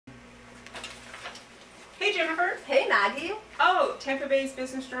Hey Jennifer. Hey Maggie. Oh, Tampa Bay's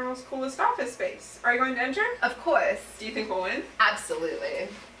Business Journal's coolest office space. Are you going to enter? Of course. Do you think we'll win? Absolutely.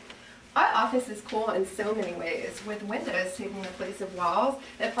 Our office is cool in so many ways, with windows taking the place of walls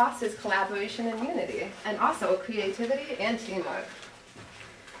that fosters collaboration and unity, and also creativity and teamwork.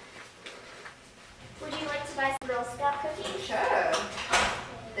 Would you like to buy some Girl Scout cookies? Sure.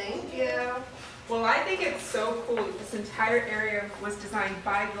 Thank you. Well, I think it's so cool that this entire area was designed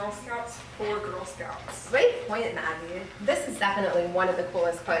by Girl Scouts for Girl Scouts. Great point, Maggie. This is definitely one of the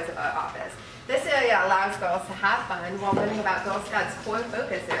coolest parts of our office. This area allows girls to have fun while learning about Girl Scouts' core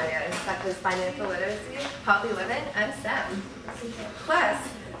focus areas such as financial literacy, healthy living, and STEM. Plus,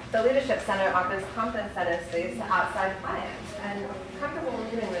 the Leadership Center offers conference center space to outside clients and comfortable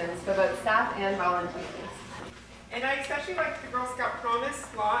meeting rooms for both staff and volunteers. And I especially like the Girl Scout promise,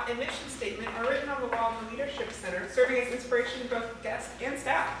 law, and mission statement are written on the wall of the Leadership Center, serving as inspiration to both guests and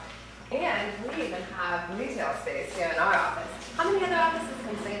staff. And we even have retail space here in our office. How many other offices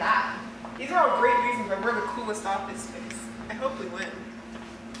can say that? These are all great reasons why we're the coolest office space. I hope we win.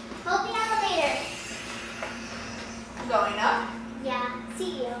 Hold the elevator. Going up? Yeah,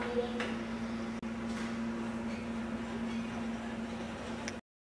 CEO meeting.